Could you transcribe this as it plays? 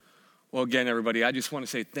Well, again, everybody, I just want to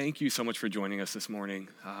say thank you so much for joining us this morning.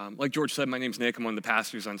 Like George said, my name's Nick. I'm one of the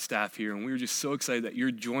pastors on staff here, and we're just so excited that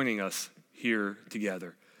you're joining us here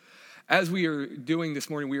together. As we are doing this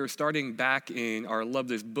morning, we are starting back in our Love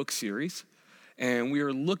This Book series, and we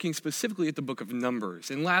are looking specifically at the book of Numbers.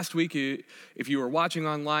 And last week, if you were watching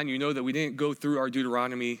online, you know that we didn't go through our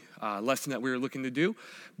Deuteronomy lesson that we were looking to do,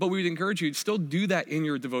 but we would encourage you to still do that in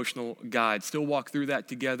your devotional guide, still walk through that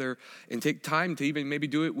together and take time to even maybe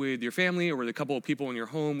do it with your family or with a couple of people in your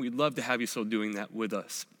home. We'd love to have you still doing that with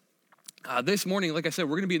us. This morning, like I said,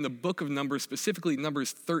 we're going to be in the book of Numbers, specifically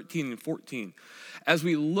Numbers 13 and 14, as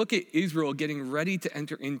we look at Israel getting ready to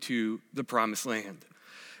enter into the promised land.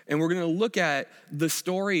 And we're going to look at the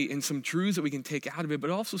story and some truths that we can take out of it, but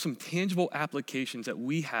also some tangible applications that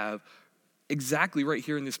we have exactly right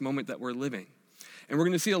here in this moment that we're living. And we're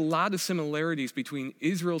going to see a lot of similarities between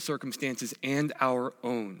Israel's circumstances and our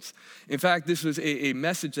own. In fact, this was a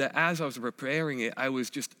message that as I was preparing it, I was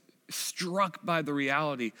just struck by the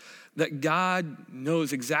reality that God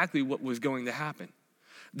knows exactly what was going to happen.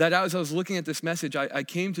 That as I was looking at this message, I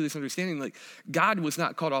came to this understanding, like, God was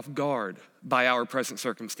not caught off guard by our present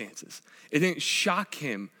circumstances. It didn't shock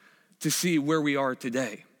him to see where we are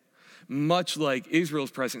today, much like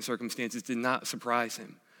Israel's present circumstances did not surprise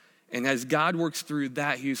him. And as God works through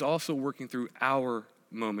that, he's also working through our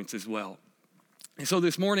moments as well. And so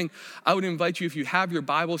this morning, I would invite you, if you have your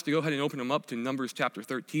Bibles, to go ahead and open them up to Numbers chapter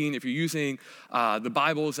 13. If you're using the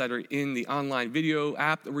Bibles that are in the online video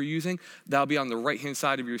app that we're using, that'll be on the right-hand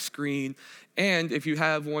side of your screen. And if you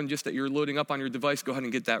have one just that you're loading up on your device, go ahead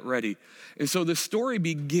and get that ready. And so the story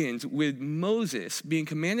begins with Moses being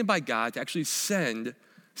commanded by God to actually send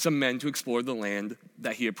some men to explore the land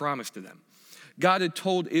that he had promised to them. God had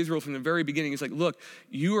told Israel from the very beginning, he's like, look,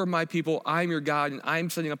 you are my people, I'm your God, and I'm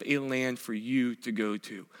setting up a land for you to go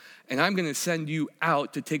to. And I'm going to send you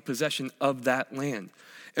out to take possession of that land.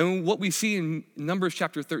 And what we see in Numbers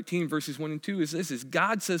chapter 13, verses 1 and 2 is this, is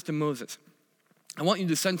God says to Moses, I want you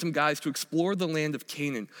to send some guys to explore the land of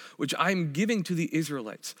Canaan, which I'm giving to the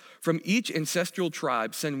Israelites. From each ancestral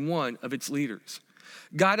tribe, send one of its leaders.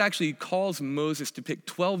 God actually calls Moses to pick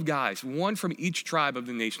 12 guys, one from each tribe of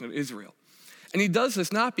the nation of Israel. And he does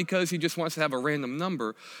this not because he just wants to have a random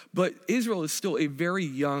number, but Israel is still a very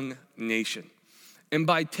young nation. And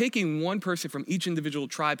by taking one person from each individual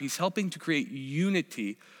tribe, he's helping to create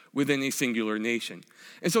unity within a singular nation.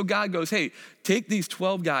 And so God goes, hey, take these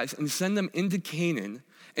 12 guys and send them into Canaan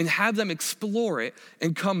and have them explore it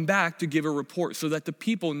and come back to give a report so that the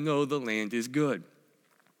people know the land is good.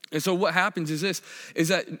 And so what happens is this, is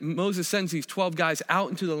that Moses sends these 12 guys out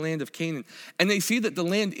into the land of Canaan, and they see that the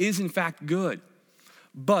land is in fact good,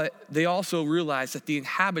 but they also realize that the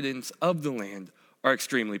inhabitants of the land are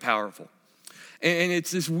extremely powerful. And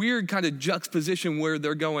it's this weird kind of juxtaposition where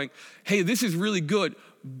they're going, hey, this is really good,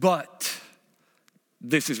 but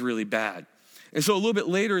this is really bad. And so a little bit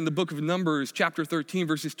later in the book of Numbers, chapter 13,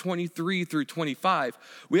 verses 23 through 25,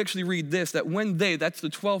 we actually read this, that when they, that's the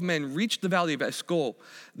 12 men, reached the valley of Eshcol,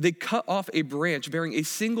 they cut off a branch bearing a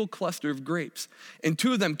single cluster of grapes, and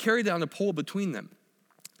two of them carried down a pole between them,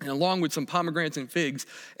 and along with some pomegranates and figs.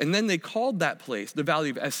 And then they called that place the valley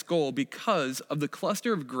of Eshcol because of the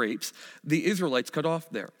cluster of grapes the Israelites cut off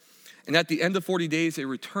there. And at the end of 40 days, they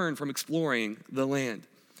returned from exploring the land.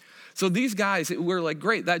 So these guys were like,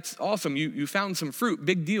 great, that's awesome. You found some fruit,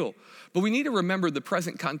 big deal. But we need to remember the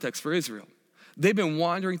present context for Israel. They've been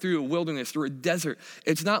wandering through a wilderness, through a desert.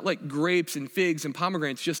 It's not like grapes and figs and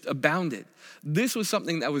pomegranates just abounded. This was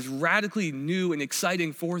something that was radically new and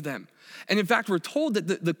exciting for them. And in fact, we're told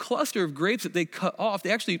that the cluster of grapes that they cut off,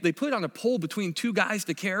 they put it on a pole between two guys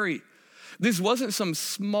to carry. This wasn't some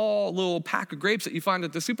small little pack of grapes that you find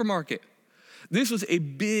at the supermarket. This was a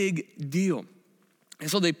big deal. And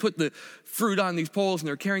so they put the fruit on these poles and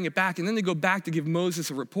they're carrying it back, and then they go back to give Moses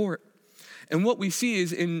a report. And what we see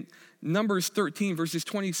is in Numbers 13, verses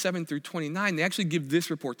 27 through 29, they actually give this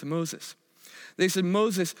report to Moses. They said,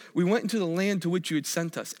 Moses, we went into the land to which you had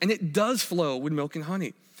sent us, and it does flow with milk and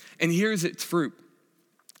honey, and here's its fruit.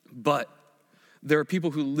 But there are people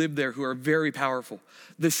who live there who are very powerful.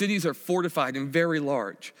 The cities are fortified and very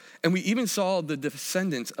large. And we even saw the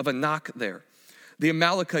descendants of Anak there. The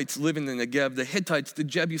Amalekites live in the Negev, the Hittites, the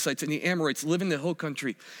Jebusites, and the Amorites live in the hill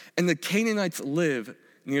country, and the Canaanites live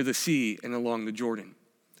near the sea and along the Jordan.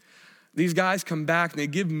 These guys come back and they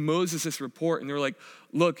give Moses this report, and they're like,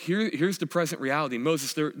 look, here's the present reality.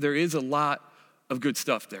 Moses, there is a lot of good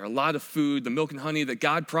stuff there, a lot of food, the milk and honey that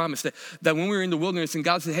God promised, that when we were in the wilderness and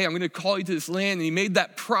God said, hey, I'm going to call you to this land, and he made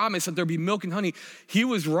that promise that there'd be milk and honey. He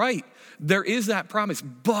was right. There is that promise,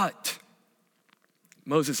 but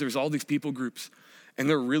Moses, there's all these people groups, and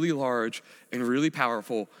they're really large and really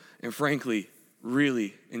powerful and frankly,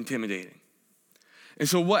 really intimidating. And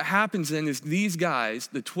so what happens then is these guys,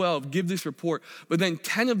 the 12, give this report, but then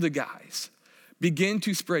 10 of the guys begin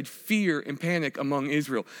to spread fear and panic among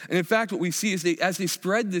Israel. And in fact, what we see is as they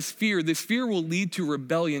spread this fear will lead to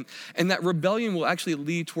rebellion, and that rebellion will actually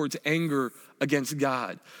lead towards anger against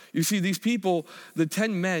God. You see, these people, the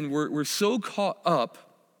 10 men, were so caught up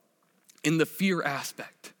in the fear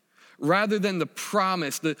aspect. Rather than the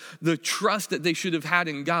promise, the trust that they should have had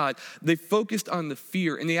in God, they focused on the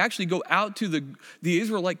fear. And they actually go out to the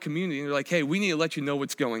Israelite community and they're like, hey, we need to let you know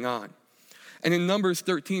what's going on. And in Numbers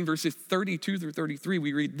 13, verses 32 through 33,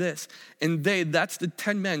 we read this. And they, that's the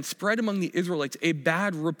 10 men, spread among the Israelites a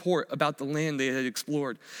bad report about the land they had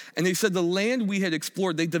explored. And they said, the land we had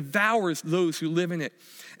explored, they devours those who live in it.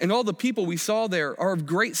 And all the people we saw there are of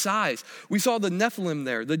great size. We saw the Nephilim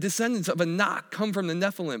there. The descendants of Anak come from the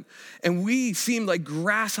Nephilim. And we seemed like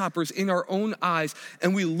grasshoppers in our own eyes,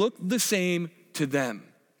 and we looked the same to them.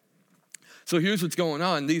 So here's what's going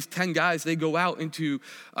on. These 10 guys, they go out into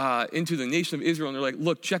the nation of Israel, and they're like,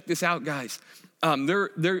 look, check this out, guys.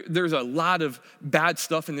 There's a lot of bad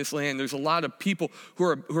stuff in this land. There's a lot of people who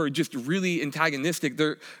are just really antagonistic.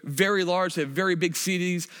 They're very large, they have very big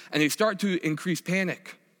cities, and they start to increase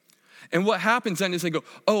panic. And what happens then is they go,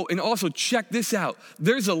 oh, and also check this out.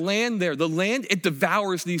 There's a land there. The land, it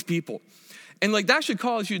devours these people. And like that should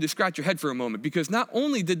cause you to scratch your head for a moment, because not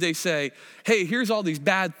only did they say, hey, here's all these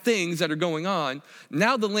bad things that are going on,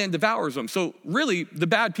 now the land devours them. So really, the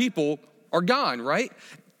bad people are gone, right?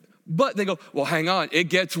 But they go, well, hang on, it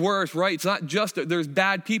gets worse, right? It's not just that there's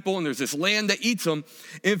bad people and there's this land that eats them.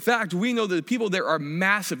 In fact, we know that the people there are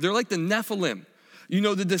massive. They're like the Nephilim,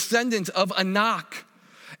 the descendants of Anak.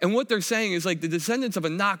 And what they're saying is like the descendants of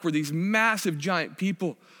Anak were these massive giant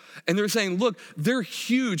people. And they're saying, look, they're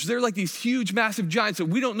huge. They're like these huge, massive giants that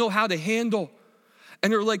we don't know how to handle.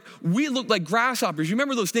 And they're like, we look like grasshoppers. You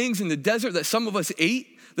remember those things in the desert that some of us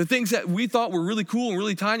ate? The things that we thought were really cool and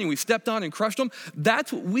really tiny and we stepped on and crushed them?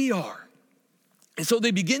 That's what we are. And so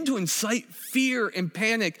they begin to incite fear and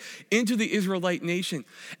panic into the Israelite nation.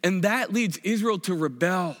 And that leads Israel to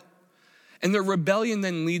rebel. And their rebellion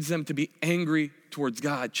then leads them to be angry towards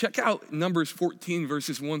God. Check out Numbers 14,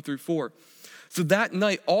 verses 1 through 4. So that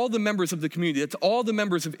night, all the members of the community, that's all the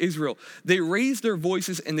members of Israel, they raised their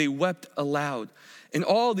voices and they wept aloud. And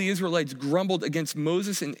all the Israelites grumbled against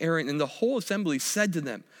Moses and Aaron, and the whole assembly said to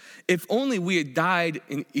them, if only we had died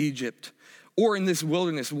in Egypt or in this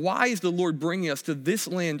wilderness, why is the Lord bringing us to this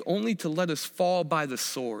land only to let us fall by the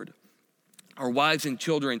sword? Our wives and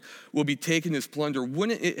children will be taken as plunder.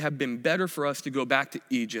 Wouldn't it have been better for us to go back to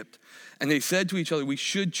Egypt? And they said to each other, we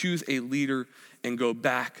should choose a leader and go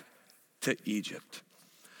back to Egypt.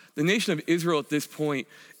 The nation of Israel at this point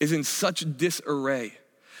is in such disarray.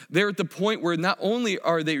 They're at the point where not only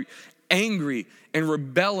are they angry and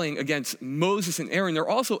rebelling against Moses and Aaron, they're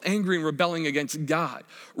also angry and rebelling against God.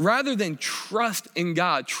 Rather than trust in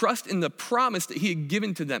God, trust in the promise that he had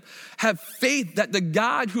given to them, have faith that the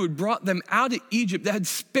God who had brought them out of Egypt, that had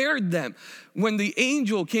spared them when the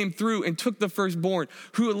angel came through and took the firstborn,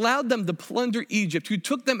 who allowed them to plunder Egypt, who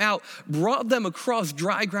took them out, brought them across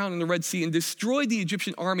dry ground in the Red Sea and destroyed the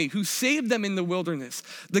Egyptian army, who saved them in the wilderness.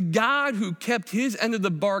 The God who kept his end of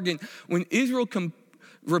the bargain when Israel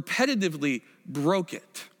repetitively broke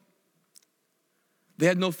it. They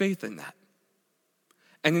had no faith in that.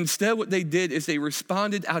 And instead what they did is they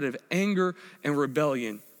responded out of anger and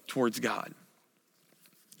rebellion towards God.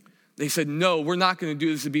 They said, no, we're not going to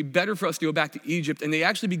do this. It'd be better for us to go back to Egypt. And they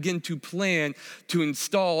actually begin to plan to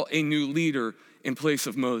install a new leader in place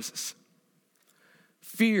of Moses.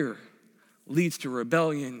 Fear leads to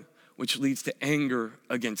rebellion, which leads to anger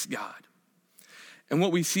against God. And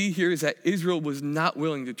what we see here is that Israel was not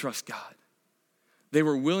willing to trust God. They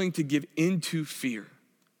were willing to give into fear.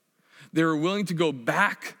 They were willing to go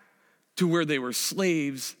back to where they were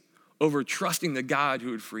slaves over trusting the God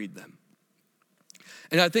who had freed them.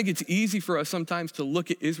 And I think it's easy for us sometimes to look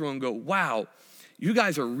at Israel and go, wow, you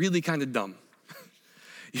guys are really kind of dumb.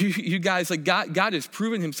 you guys, like God has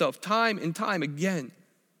proven himself time and time again.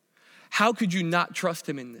 How could you not trust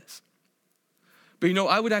him in this? But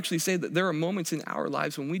I would actually say that there are moments in our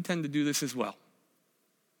lives when we tend to do this as well.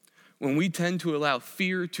 When we tend to allow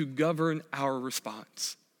fear to govern our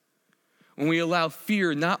response. When we allow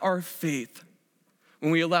fear, not our faith.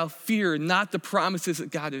 When we allow fear, not the promises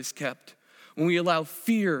that God has kept. When we allow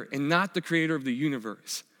fear and not the creator of the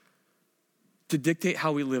universe to dictate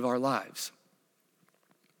how we live our lives.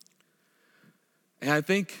 And I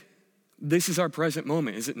think this is our present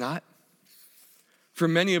moment, is it not? For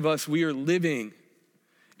many of us, we are living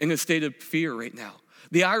in a state of fear right now.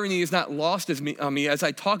 The irony is not lost on me as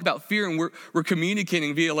I talk about fear, and we're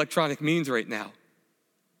communicating via electronic means right now.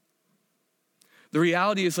 The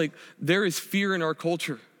reality is, like, there is fear in our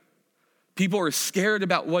culture. People are scared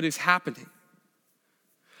about what is happening.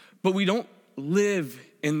 But we don't live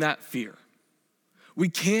in that fear. We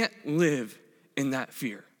can't live in that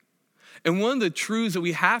fear. And one of the truths that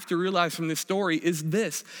we have to realize from this story is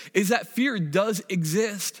this, is that fear does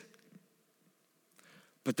exist.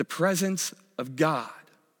 But the presence of God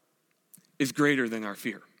is greater than our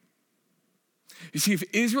fear. You see, if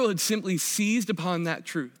Israel had simply seized upon that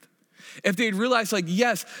truth, if they had realized, like,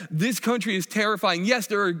 yes, this country is terrifying. Yes,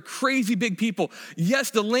 there are crazy big people.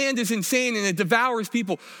 Yes, the land is insane and it devours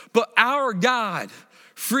people. But our God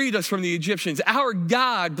freed us from the Egyptians. Our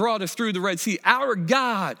God brought us through the Red Sea. Our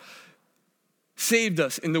God saved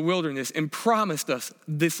us in the wilderness and promised us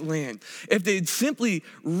this land. If they had simply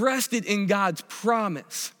rested in God's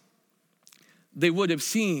promise, they would have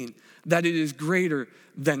seen that it is greater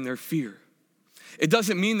than their fear. It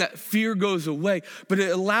doesn't mean that fear goes away, but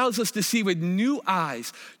it allows us to see with new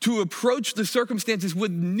eyes, to approach the circumstances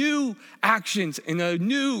with new actions and a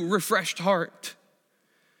new refreshed heart.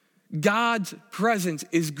 God's presence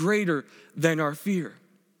is greater than our fear.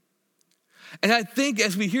 And I think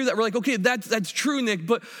as we hear that, we're like, okay, that's true, Nick,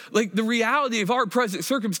 but like the reality of our present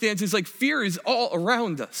circumstances, like fear is all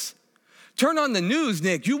around us. Turn on the news,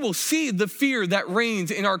 Nick, you will see the fear that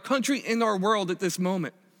reigns in our country, in our world at this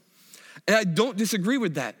moment. And I don't disagree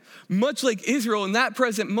with that. Much like Israel in that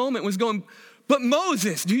present moment was going, but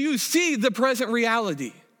Moses, do you see the present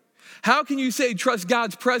reality? How can you say trust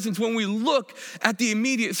God's presence when we look at the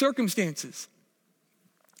immediate circumstances?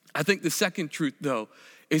 I think the second truth, though,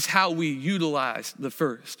 is how we utilize the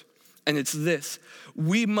first. And it's this: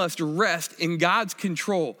 we must rest in God's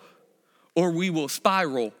control or we will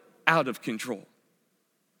spiral out of control.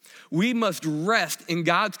 We must rest in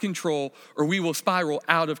God's control or we will spiral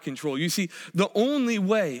out of control. You see, the only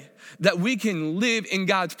way that we can live in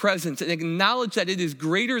God's presence and acknowledge that it is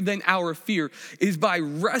greater than our fear is by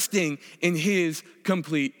resting in his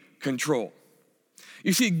complete control.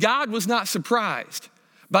 You see, God was not surprised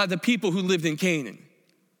by the people who lived in Canaan.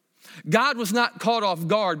 God was not caught off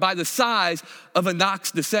guard by the size of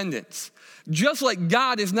Anak's descendants. Just like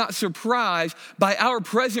God is not surprised by our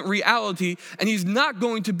present reality, and he's not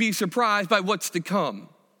going to be surprised by what's to come.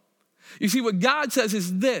 You see, what God says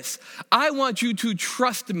is this: I want you to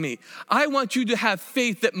trust me. I want you to have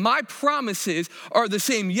faith that my promises are the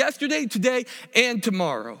same yesterday, today, and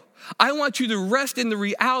tomorrow. I want you to rest in the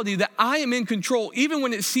reality that I am in control, even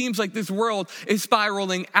when it seems like this world is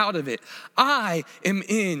spiraling out of it. I am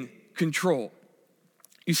in control.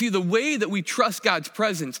 You see, the way that we trust God's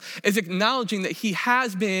presence is acknowledging that he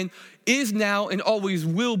has been, is now, and always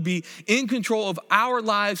will be in control of our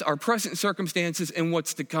lives, our present circumstances, and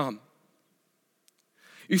what's to come.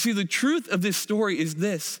 You see, the truth of this story is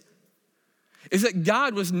this, is that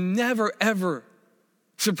God was never, ever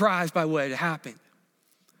surprised by what had happened.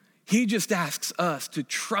 He just asks us to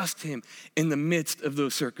trust him in the midst of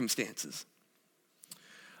those circumstances.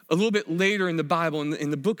 A little bit later in the Bible,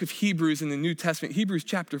 in the book of Hebrews in the New Testament, Hebrews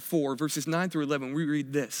chapter 4, verses 9 through 11, we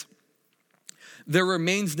read this: there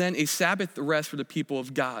remains then a Sabbath rest for the people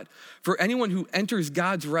of God. For anyone who enters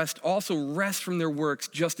God's rest also rests from their works,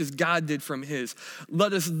 just as God did from his.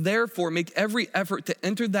 Let us therefore make every effort to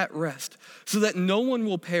enter that rest, so that no one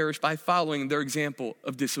will perish by following their example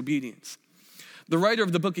of disobedience. The writer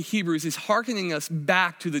of the book of Hebrews is hearkening us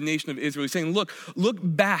back to the nation of Israel. He's saying, look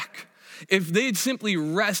back. If they had simply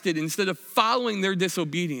rested instead of following their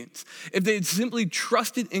disobedience, if they had simply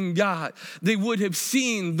trusted in God, they would have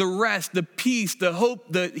seen the rest, the peace, the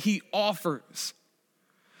hope that he offers.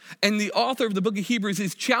 And the author of the book of Hebrews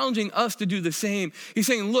is challenging us to do the same. He's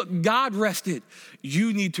saying, look, God rested.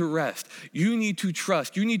 You need to rest. You need to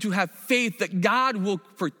trust. You need to have faith that God will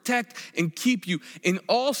protect and keep you in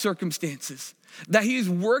all circumstances, that he is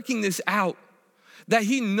working this out, that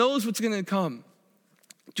he knows what's going to come.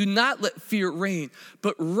 Do not let fear reign,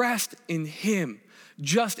 but rest in him,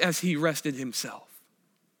 just as he rested himself.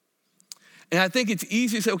 And I think it's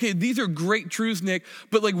easy to say, okay, these are great truths, Nick,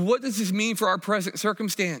 but like, what does this mean for our present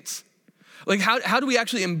circumstance? Like, how do we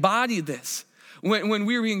actually embody this? When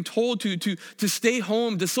we're being told to stay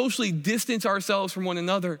home, to socially distance ourselves from one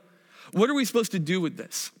another, what are we supposed to do with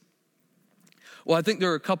this? Well, I think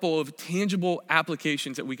there are a couple of tangible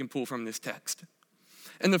applications that we can pull from this text.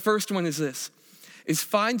 And the first one is this: is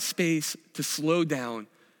find space to slow down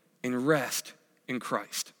and rest in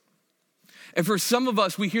Christ. And for some of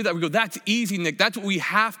us, we hear that, we go, that's easy, Nick. That's what we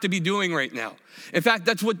have to be doing right now. In fact,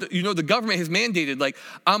 that's what the government has mandated. Like,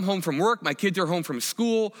 I'm home from work, my kids are home from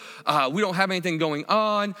school, we don't have anything going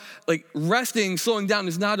on. Like, resting, slowing down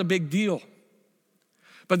is not a big deal.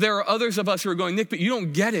 But there are others of us who are going, Nick, but you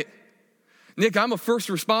don't get it. Nick, I'm a first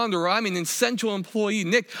responder, or I'm an essential employee.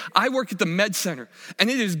 Nick, I work at the med center, and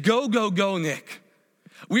it is go, go, go, Nick.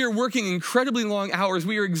 We are working incredibly long hours.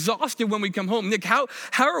 We are exhausted when we come home. Nick, how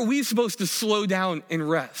are we supposed to slow down and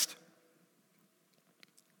rest?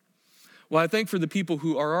 Well, I think for the people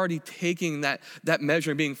who are already taking that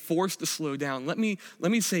measure and being forced to slow down, let me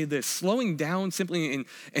say this. Slowing down simply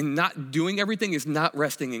and not doing everything is not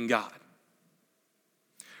resting in God.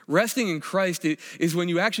 Resting in Christ is when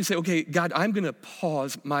you actually say, okay, God, I'm going to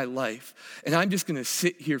pause my life, and I'm just going to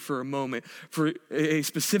sit here for a moment, for a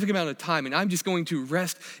specific amount of time, and I'm just going to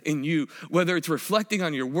rest in you, whether it's reflecting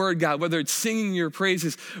on your word, God, whether it's singing your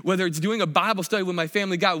praises, whether it's doing a Bible study with my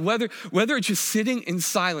family, God, whether it's just sitting in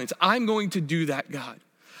silence. I'm going to do that, God.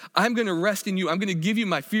 I'm going to rest in you. I'm going to give you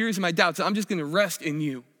my fears and my doubts. I'm just going to rest in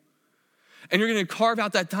you. And you're going to carve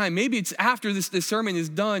out that time. Maybe it's after this sermon is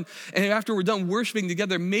done, and after we're done worshiping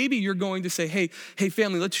together, maybe you're going to say, hey,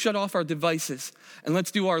 family, let's shut off our devices, and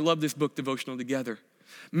let's do our Love This Book devotional together.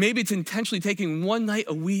 Maybe it's intentionally taking one night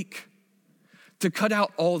a week to cut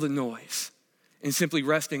out all the noise and simply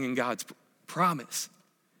resting in God's promise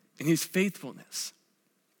and his faithfulness.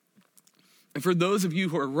 And for those of you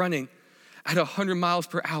who are running at 100 miles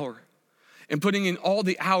per hour, and putting in all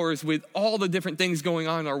the hours with all the different things going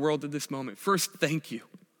on in our world at this moment. First, thank you.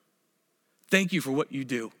 Thank you for what you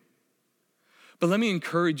do. But let me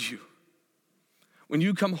encourage you. When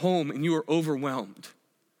you come home and you are overwhelmed,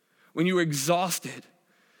 when you are exhausted,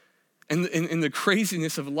 and the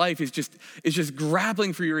craziness of life is just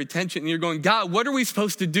grappling for your attention, and you're going, God, what are we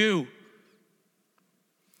supposed to do?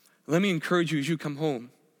 Let me encourage you as you come home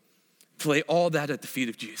to lay all that at the feet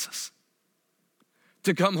of Jesus.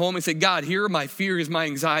 To come home and say, God, here are my fears, my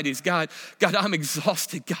anxieties. God, I'm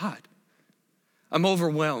exhausted. God, I'm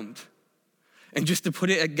overwhelmed. And just to put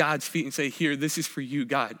it at God's feet and say, here, this is for you,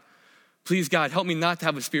 God. Please, God, help me not to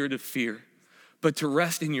have a spirit of fear, but to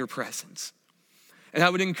rest in your presence. And I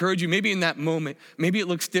would encourage you, maybe in that moment, maybe it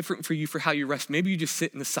looks different for you for how you rest. Maybe you just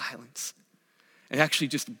sit in the silence and actually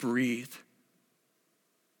just breathe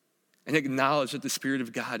and acknowledge that the Spirit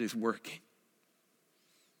of God is working.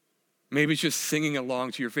 Maybe it's just singing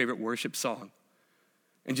along to your favorite worship song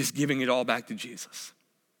and just giving it all back to Jesus.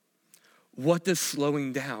 What does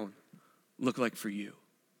slowing down look like for you?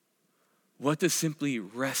 What does simply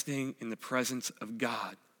resting in the presence of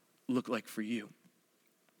God look like for you?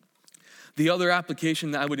 The other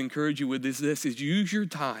application that I would encourage you with is this, is use your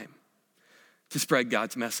time to spread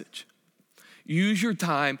God's message. Use your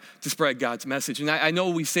time to spread God's message. And I know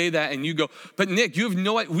we say that and you go, but Nick, you have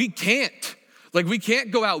no idea, we can't. Like, we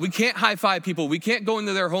can't go out, we can't high-five people, we can't go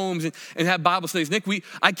into their homes and have Bible studies. Nick,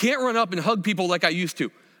 I can't run up and hug people like I used to.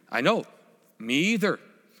 I know, me either.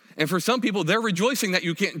 And for some people, they're rejoicing that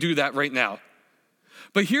you can't do that right now.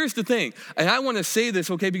 But here's the thing, and I want to say this,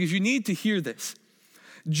 okay, because you need to hear this.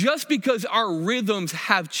 Just because our rhythms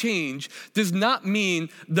have changed does not mean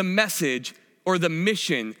the message or the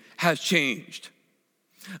mission has changed.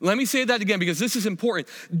 Let me say that again because this is important.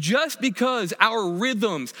 Just because our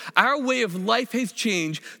rhythms, our way of life has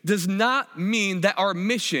changed does not mean that our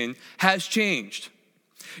mission has changed.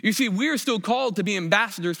 You see, we are still called to be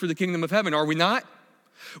ambassadors for the kingdom of heaven, are we not?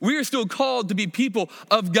 We are still called to be people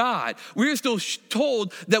of God. We are still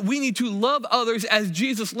told that we need to love others as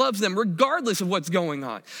Jesus loves them, regardless of what's going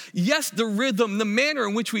on. Yes, the rhythm, the manner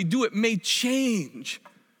in which we do it may change,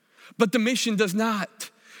 but the mission does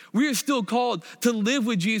not. We are still called to live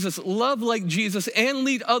with Jesus, love like Jesus, and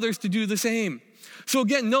lead others to do the same. So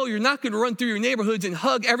again, no, you're not going to run through your neighborhoods and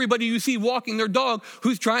hug everybody you see walking their dog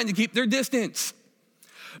who's trying to keep their distance.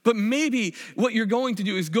 But maybe what you're going to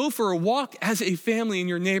do is go for a walk as a family in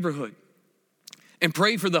your neighborhood and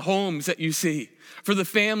pray for the homes that you see, for the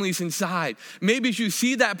families inside. Maybe as you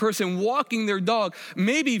see that person walking their dog,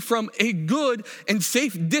 maybe from a good and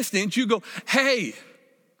safe distance, you go, hey,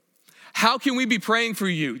 how can we be praying for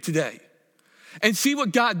you today? And see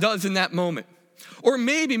what God does in that moment. Or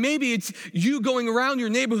maybe it's you going around your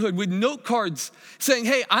neighborhood with note cards saying,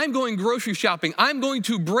 hey, I'm going grocery shopping. I'm going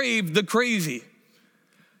to brave the crazy.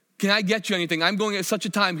 Can I get you anything? I'm going at such a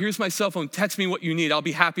time. Here's my cell phone. Text me what you need. I'll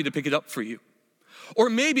be happy to pick it up for you. Or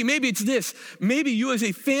maybe it's this. Maybe you as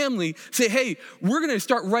a family say, hey, we're going to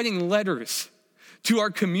start writing letters to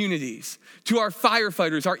our communities, to our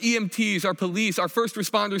firefighters, our EMTs, our police, our first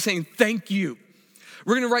responders saying thank you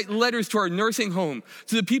We're going to write letters to our nursing home,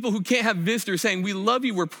 to the people who can't have visitors saying, we love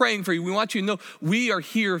you, we're praying for you, we want you to know we are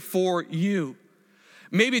here for you.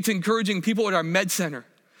 Maybe it's encouraging people at our med center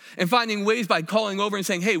and finding ways by calling over and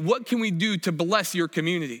saying, hey, what can we do to bless your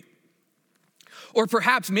community? Or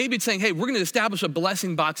perhaps maybe it's saying, hey, we're going to establish a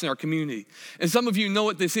blessing box in our community. And some of you know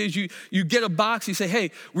what this is. You get a box, you say,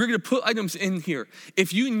 hey, we're going to put items in here.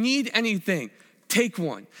 If you need anything, take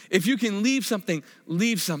one. If you can leave something,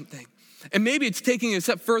 leave something. And maybe it's taking it a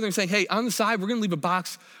step further and saying, hey, on the side, we're going to leave a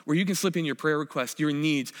box where you can slip in your prayer requests, your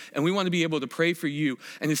needs, and we want to be able to pray for you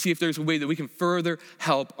and to see if there's a way that we can further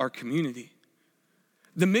help our community.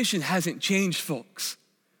 The mission hasn't changed, folks.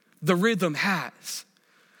 The rhythm has.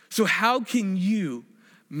 So how can you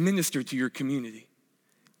minister to your community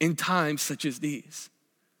in times such as these?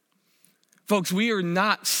 Folks, we are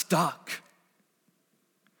not stuck.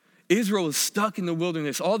 Israel was stuck in the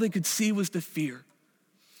wilderness. All they could see was the fear.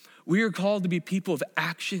 We are called to be people of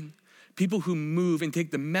action, people who move and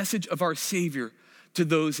take the message of our Savior to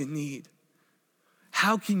those in need.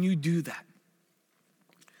 How can you do that?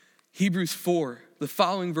 Hebrews 4, the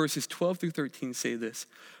following verses 12 through 13 say this.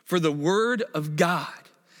 For the word of God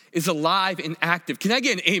is alive and active. Can I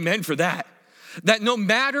get an amen for that? That no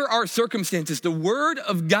matter our circumstances, the word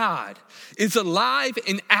of God is alive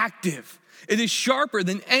and active. It is sharper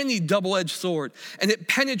than any double-edged sword, and it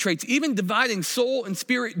penetrates, even dividing soul and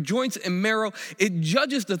spirit, joints and marrow. It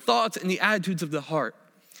judges the thoughts and the attitudes of the heart.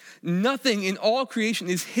 Nothing in all creation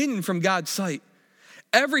is hidden from God's sight.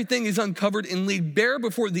 Everything is uncovered and laid bare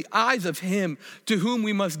before the eyes of him to whom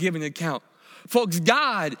we must give an account. Folks,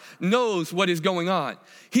 God knows what is going on.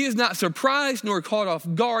 He is not surprised nor caught off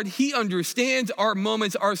guard. He understands our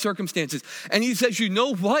moments, our circumstances. And he says, you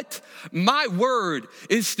know what? My word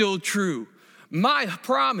is still true. My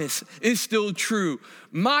promise is still true.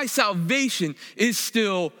 My salvation is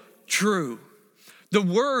still true. The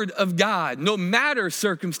word of God, no matter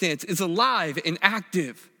circumstance, is alive and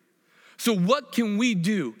active. So what can we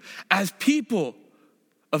do as people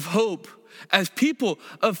of hope, as people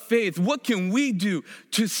of faith? What can we do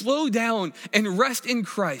to slow down and rest in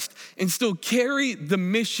Christ and still carry the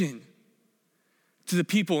mission to the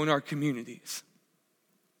people in our communities?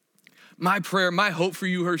 My prayer, my hope for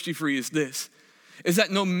you, Hershey Free, is this, is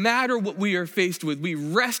that no matter what we are faced with, we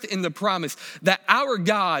rest in the promise that our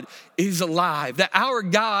God is alive, that our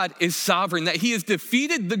God is sovereign, that he has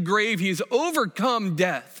defeated the grave, he has overcome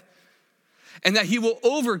death, and that he will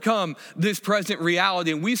overcome this present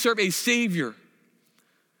reality. And we serve a Savior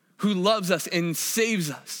who loves us and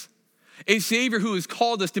saves us, a Savior who has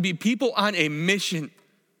called us to be people on a mission.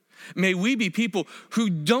 May we be people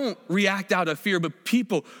who don't react out of fear, but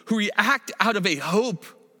people who react out of a hope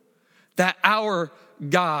that our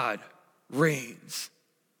God reigns.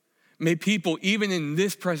 May people, even in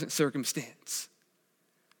this present circumstance,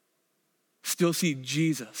 still see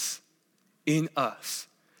Jesus in us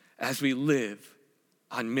as we live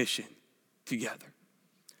on mission together.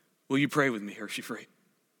 Will you pray with me, Hershey Free?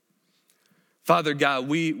 Father God,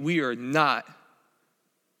 we are not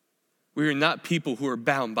people who are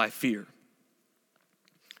bound by fear.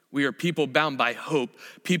 We are people bound by hope,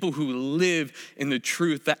 people who live in the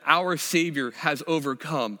truth that our Savior has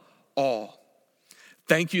overcome all.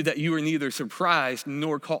 Thank you that you are neither surprised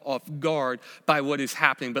nor caught off guard by what is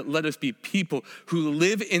happening, but let us be people who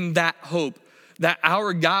live in that hope that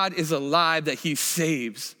our God is alive, that he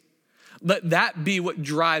saves. Let that be what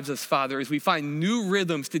drives us, Father, as we find new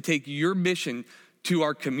rhythms to take your mission to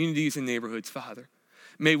our communities and neighborhoods, Father.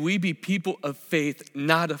 May we be people of faith,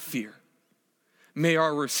 not of fear. May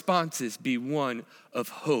our responses be one of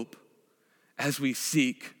hope as we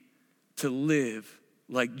seek to live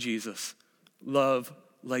like Jesus, love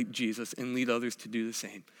like Jesus, and lead others to do the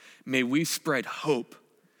same. May we spread hope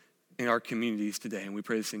in our communities today, and we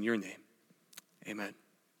pray this in your name. Amen.